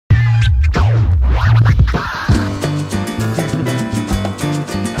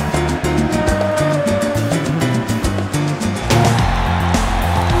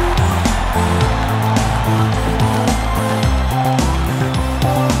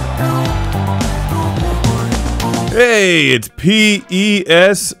Hey, it's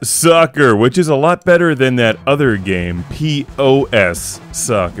PES Soccer, which is a lot better than that other game, POS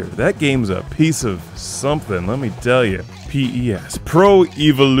Soccer. That game's a piece of something, let me tell you. PES, Pro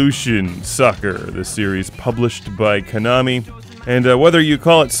Evolution Soccer, the series published by Konami. And whether you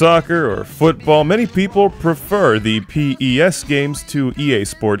call it soccer or football, many people prefer the PES games to EA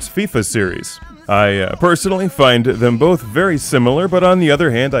Sports FIFA series. I personally find them both very similar, but on the other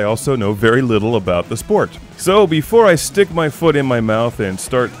hand, I also know very little about the sport. So before I stick my foot in my mouth and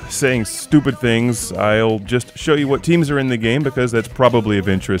start saying stupid things, I'll just show you what teams are in the game, because that's probably of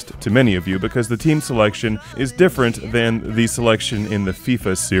interest to many of you, because the team selection is different than the selection in the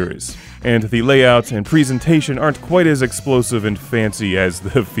FIFA series. And the layout and presentation aren't quite as explosive and fancy as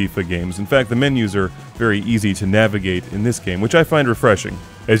the FIFA games. In fact, the menus are very easy to navigate in this game, which I find refreshing.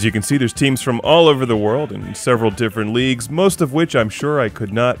 As you can see, there's teams from all over the world in several different leagues, most of which I'm sure I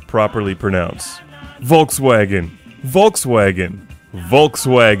could not properly pronounce. Volkswagen, Volkswagen,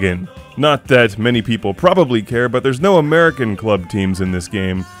 Volkswagen. Not that many people probably care, but there's no American club teams in this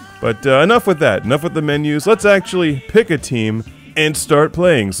game. But enough with that, enough with the menus. Let's actually pick a team and start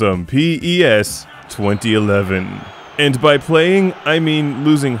playing some PES 2011. And by playing, I mean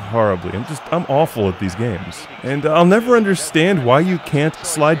losing horribly. I'm awful at these games. And I'll never understand why you can't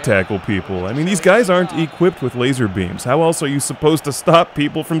slide tackle people. I mean, these guys aren't equipped with laser beams. How else are you supposed to stop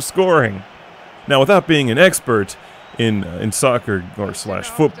people from scoring? Now, without being an expert in soccer or slash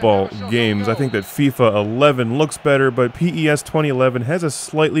football games, I think that FIFA 11 looks better, but PES 2011 has a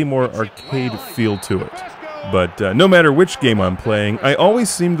slightly more arcade feel to it. But no matter which game I'm playing, I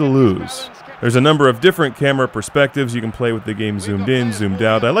always seem to lose. There's a number of different camera perspectives. You can play with the game zoomed in, zoomed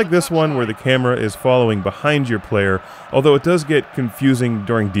out. I like this one where the camera is following behind your player, although it does get confusing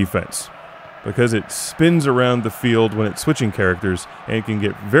during defense, because it spins around the field when it's switching characters, and it can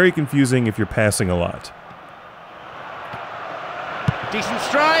get very confusing if you're passing a lot. Decent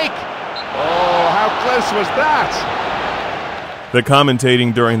strike! Oh, how close was that? The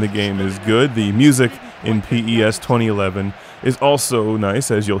commentating during the game is good. The music in PES 2011 is also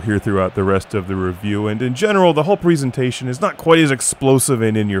nice, as you'll hear throughout the rest of the review, and in general, the whole presentation is not quite as explosive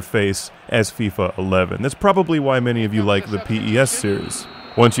and in your face as FIFA 11. That's probably why many of you like the PES series.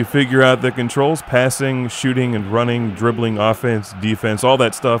 Once you figure out the controls, passing, shooting and running, dribbling, offense, defense, all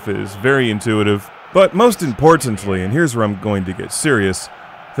that stuff is very intuitive. But most importantly, and here's where I'm going to get serious,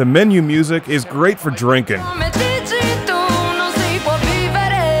 the menu music is great for drinking.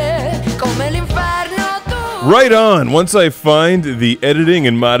 Right on! Once I find the editing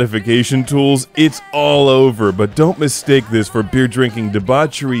and modification tools, it's all over. But don't mistake this for beer drinking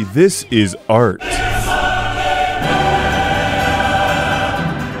debauchery, this is art.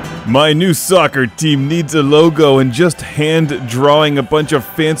 My new soccer team needs a logo, and just hand drawing a bunch of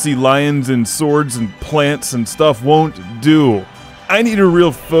fancy lions and swords and plants and stuff won't do. I need a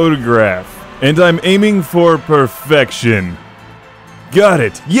real photograph, and I'm aiming for perfection. Got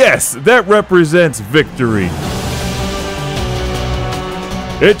it. Yes, that represents victory.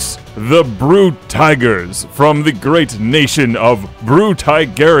 It's the Brew Tigerz from the great nation of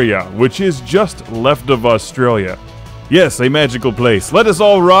BREWTIGERIA, which is just left of Australia. Yes, a magical place. Let us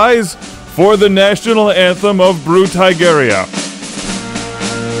all rise for the national anthem of BREWTIGERIA.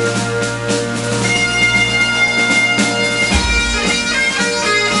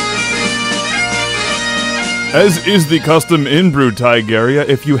 As is the custom in BREWTIGERIA,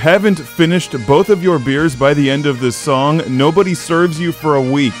 if you haven't finished both of your beers by the end of this song, nobody serves you for a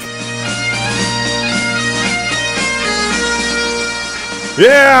week.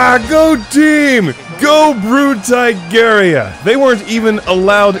 Yeah, go team! Go BREWTIGERIA! They weren't even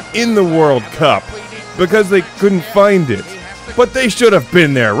allowed in the World Cup because they couldn't find it. But they should have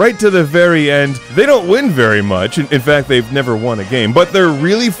been there, right to the very end. They don't win very much, in fact they've never won a game, but they're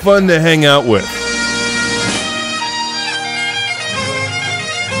really fun to hang out with.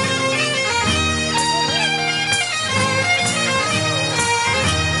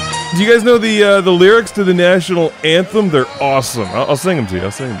 Do you guys know the lyrics to the national anthem? They're awesome. I'll sing them to you.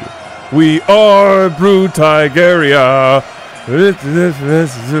 I'll sing them to you. We are BREWTIGERIA. You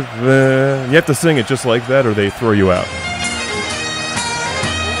have to sing it just like that, or they throw you out.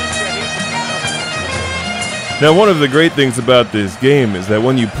 Now, one of the great things about this game is that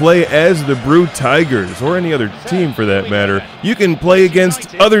when you play as the BREWTIGERZ, or any other team for that matter, you can play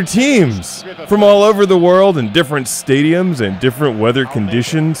against other teams from all over the world in different stadiums and different weather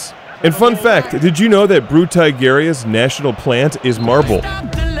conditions. And fun fact, did you know that BREWTIGERIA's national plant is marble?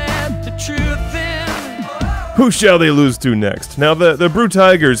 Who shall they lose to next? Now, the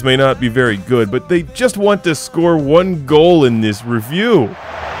BREWTIGERZ may not be very good, but they just want to score one goal in this review.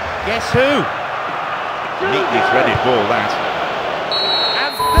 Guess who? Neatly threaded ball, that.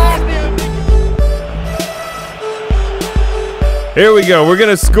 Here we go. We're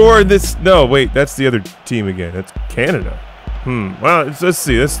gonna score this. No, wait, that's the other team again. That's Canada. Well, let's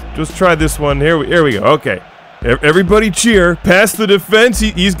see. Let's try this one. Here we go. Okay. Everybody cheer. Past the defense.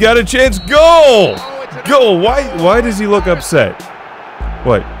 He's got a chance. Goal! Goal. Why does he look upset?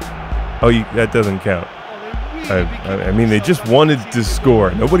 What? Oh, that doesn't count. I mean, they just wanted to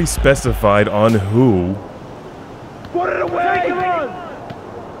score. Nobody specified on who.